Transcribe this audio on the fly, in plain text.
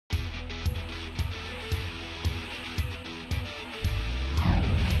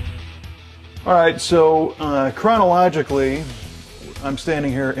All right, so chronologically, I'm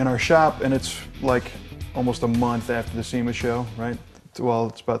standing here in our shop, and it's like almost a month after the SEMA show, right? Well,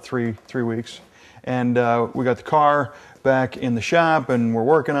 it's about three weeks. And we got the car back in the shop, and we're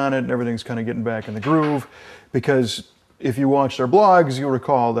working on it, and everything's kind of getting back in the groove. Because if you watched our blogs, you'll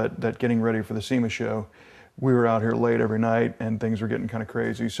recall that getting ready for the SEMA show, we were out here late every night, and things were getting kind of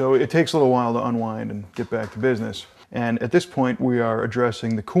crazy. So it takes a little while to unwind and get back to business. And at this point, we are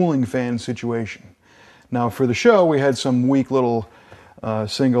addressing the cooling fan situation. Now, for the show, we had some weak little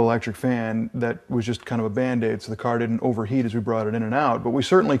single electric fan that was just kind of a band-aid, so the car didn't overheat as we brought it in and out. But we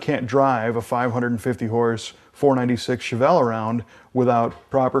certainly can't drive a 550 horse 496 Chevelle around without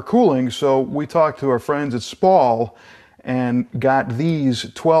proper cooling. So we talked to our friends at SPAL and got these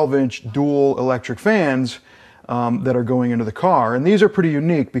 12-inch dual electric fans that are going into the car. And these are pretty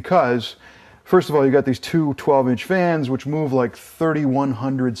unique because, first of all, you got these two 12-inch fans which move like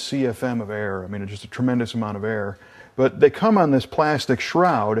 3,100 CFM of air. I mean, it's just a tremendous amount of air. But they come on this plastic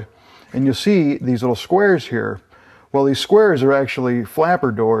shroud, and you'll see these little squares here. Well, these squares are actually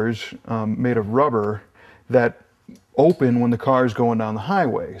flapper doors made of rubber that open when the car is going down the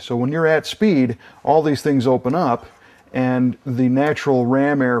highway. So when you're at speed, all these things open up, and the natural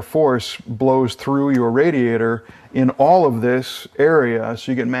ram air force blows through your radiator in all of this area, so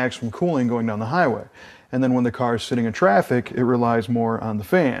you get maximum cooling going down the highway. And then when the car is sitting in traffic, it relies more on the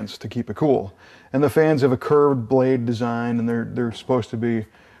fans to keep it cool. And the fans have a curved blade design, and they're supposed to be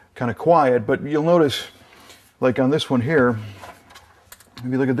kind of quiet. But you'll notice, like on this one here,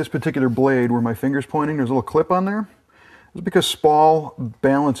 if you look at this particular blade where my finger's pointing, there's a little clip on there. It's because SPAL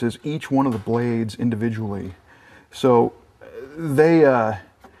balances each one of the blades individually. So they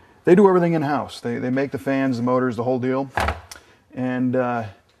do everything in-house. They make the fans, the motors, the whole deal. And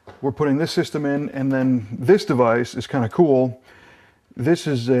we're putting this system in, and then this device is kind of cool. This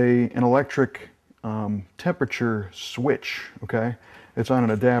is an electric temperature switch, okay? It's on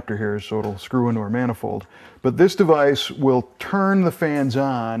an adapter here, so it'll screw into our manifold. But this device will turn the fans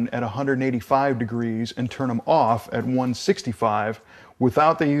on at 185 degrees and turn them off at 165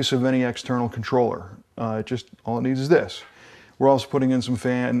 without the use of any external controller. All it needs is this. We're also putting in some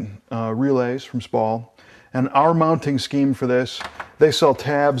fan relays from SPAL. And our mounting scheme for this, they sell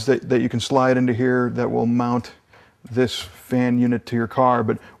tabs that you can slide into here that will mount this fan unit to your car.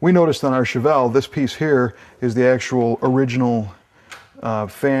 But we noticed on our Chevelle, this piece here is the actual original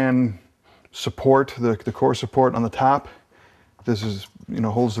fan support, the core support on the top. This is,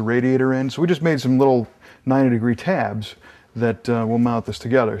 holds the radiator in. So we just made some little 90-degree tabs that will mount this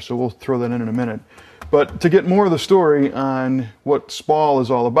together. So we'll throw that in a minute. But to get more of the story on what SPAL is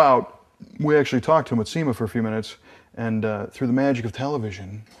all about, we actually talked to him at SEMA for a few minutes, and through the magic of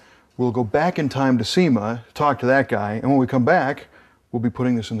television, we'll go back in time to SEMA, talk to that guy, and when we come back, we'll be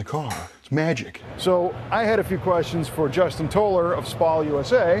putting this in the car. It's magic. So I had a few questions for Justin Toller of SPAL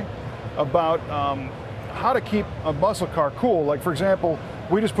USA about how to keep a muscle car cool. Like, for example,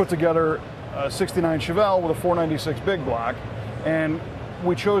 we just put together a 69 Chevelle with a 496 big block, and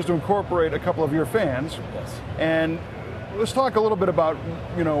we chose to incorporate a couple of your fans. Yes. And let's talk a little bit about,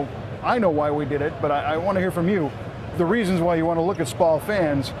 I know why we did it, but I want to hear from you the reasons why you want to look at SPAL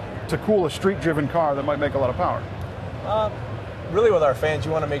fans to cool a street-driven car that might make a lot of power. Really with our fans,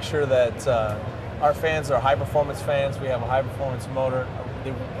 you want to make sure that our fans are high-performance fans. We have a high-performance motor.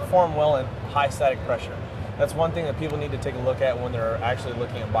 They perform well in high static pressure. That's one thing that people need to take a look at when they're actually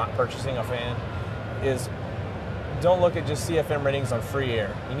looking at purchasing a fan, is don't look at just CFM ratings on free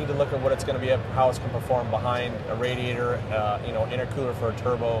air. You need to look at what it's going to be, how it's going to perform behind a radiator, intercooler for a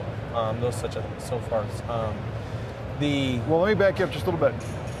turbo, those such as so far. Well, let me back you up just a little bit.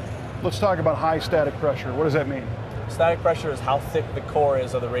 Let's talk about high static pressure. What does that mean? Static pressure is how thick the core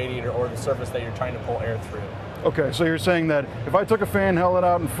is of the radiator or the surface that you're trying to pull air through. Okay, so you're saying that if I took a fan, held it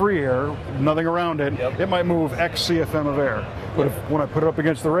out in free air, nothing around it, it might move X CFM of air. But when I put it up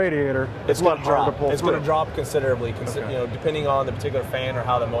against the radiator, it's going to drop. It's going to drop considerably, depending on the particular fan or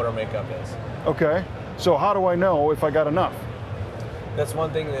how the motor makeup is. Okay, so how do I know if I got enough? That's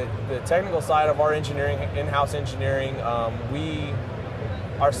one thing that the technical side of our engineering, in-house engineering,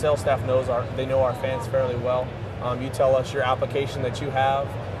 our sales staff they know our fans fairly well. You tell us your application that you have,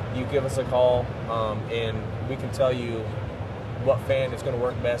 you give us a call, and we can tell you what fan is going to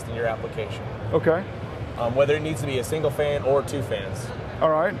work best in your application. Okay. Whether it needs to be a single fan or two fans.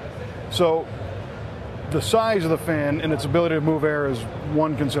 All right. So the size of the fan and its ability to move air is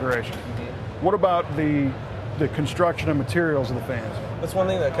one consideration. Mm-hmm. What about the construction and materials of the fans? That's one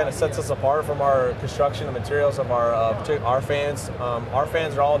thing that kind of sets us apart from our construction and materials of our fans. Our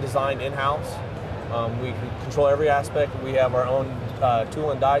fans are all designed in-house. We control every aspect. We have our own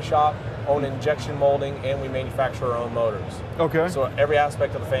tool and die shop. own injection molding, and we manufacture our own motors. Okay. So every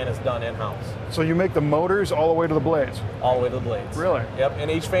aspect of the fan is done in-house. So you make the motors all the way to the blades? All the way to the blades. Really? Yep, and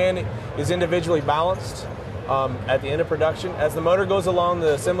each fan is individually balanced at the end of production. As the motor goes along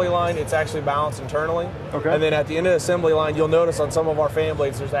the assembly line, it's actually balanced internally. Okay. And then at the end of the assembly line, you'll notice on some of our fan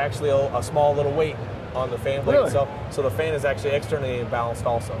blades, there's actually a small little weight on the fan blade Really? itself. So the fan is actually externally balanced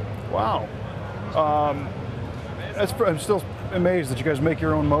also. Wow. I'm still amazed that you guys make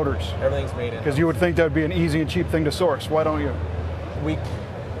your own motors. Everything's made in. Because you would think that would be an easy and cheap thing to source. Why don't you?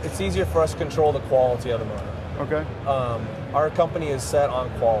 It's easier for us to control the quality of the motor. Okay. Our company is set on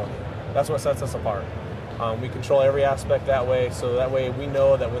quality. That's what sets us apart. We control every aspect that way, so that way we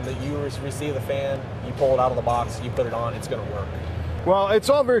know that when you receive the fan, you pull it out of the box, you put it on, it's going to work. Well, it's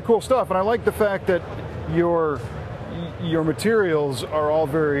all very cool stuff, and I like the fact that your materials are all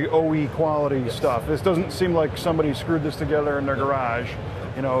very OE quality stuff. This doesn't seem like somebody screwed this together in their garage.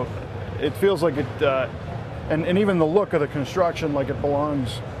 You know, it feels like it, and even the look of the construction, like it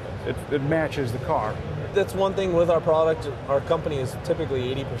belongs, it matches the car. That's one thing with our product. Our company is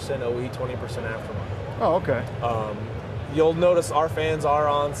typically 80% OE, 20% aftermarket. Oh, okay. You'll notice our fans are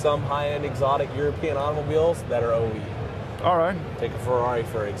on some high-end exotic European automobiles that are OE. All right. Take a Ferrari,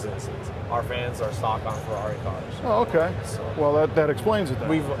 for instance. Our fans are stock on Ferrari cars. Oh, okay. So, well, that explains it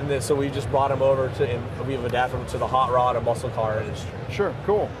then. So we just brought them over to, and we've adapted them to the hot rod and muscle car industry. Sure,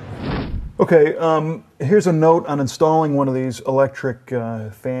 cool. Okay, here's a note on installing one of these electric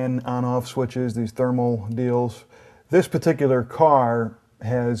fan on-off switches, these thermal deals. This particular car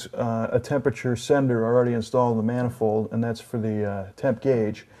has a temperature sender already installed in the manifold, and that's for the temp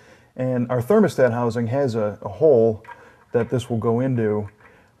gauge. And our thermostat housing has a hole that this will go into.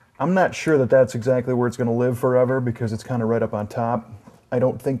 I'm not sure that that's exactly where it's going to live forever because it's kind of right up on top. I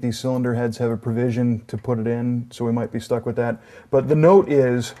don't think these cylinder heads have a provision to put it in, so we might be stuck with that. But the note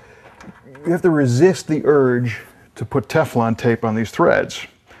is, you have to resist the urge to put Teflon tape on these threads.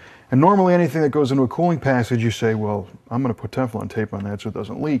 And normally anything that goes into a cooling passage, you say, well, I'm going to put Teflon tape on that so it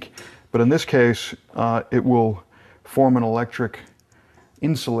doesn't leak. But in this case, it will form an electric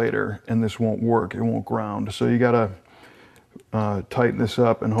insulator and this won't work, it won't ground. So you got to tighten this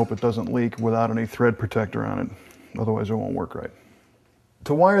up and hope it doesn't leak without any thread protector on it. Otherwise it won't work right.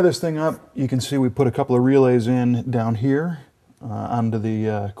 To wire this thing up, you can see we put a couple of relays in down here onto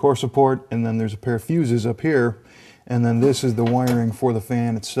the core support, and then there's a pair of fuses up here, and then this is the wiring for the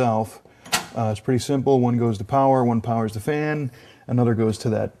fan itself. It's pretty simple. One goes to power, one powers the fan, another goes to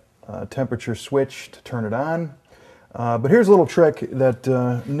that temperature switch to turn it on. But here's a little trick that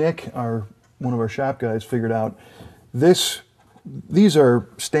Nick, one of our shop guys, figured out. These are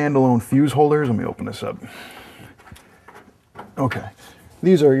standalone fuse holders. Let me open this up. Okay,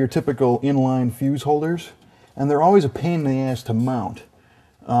 these are your typical inline fuse holders, and they're always a pain in the ass to mount.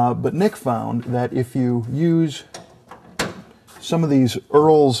 But Nick found that if you use some of these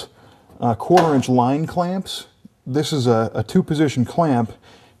Earl's 1/4-inch line clamps, this is a two-position clamp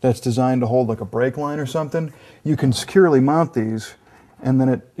that's designed to hold like a brake line or something. You can securely mount these, and then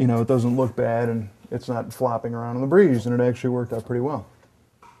it doesn't look bad and it's not flopping around in the breeze, and it actually worked out pretty well.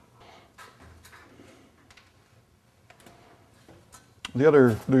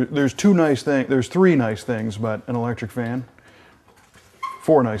 There's three nice things about an electric fan.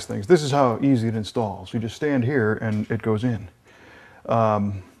 4 nice things. This is how easy it installs. You just stand here and it goes in.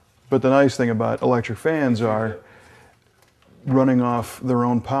 But the nice thing about electric fans are running off their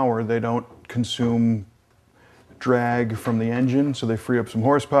own power. They don't consume drag from the engine, so they free up some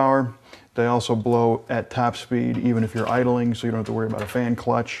horsepower. They also blow at top speed even if you're idling, so you don't have to worry about a fan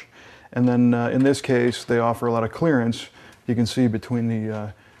clutch. And then in this case, they offer a lot of clearance. You can see between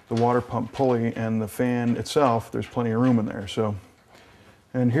the water pump pulley and the fan itself, there's plenty of room in there. So,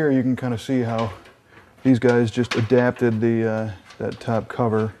 and here you can kind of see how these guys just adapted that top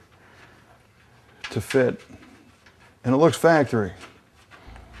cover to fit, and it looks factory.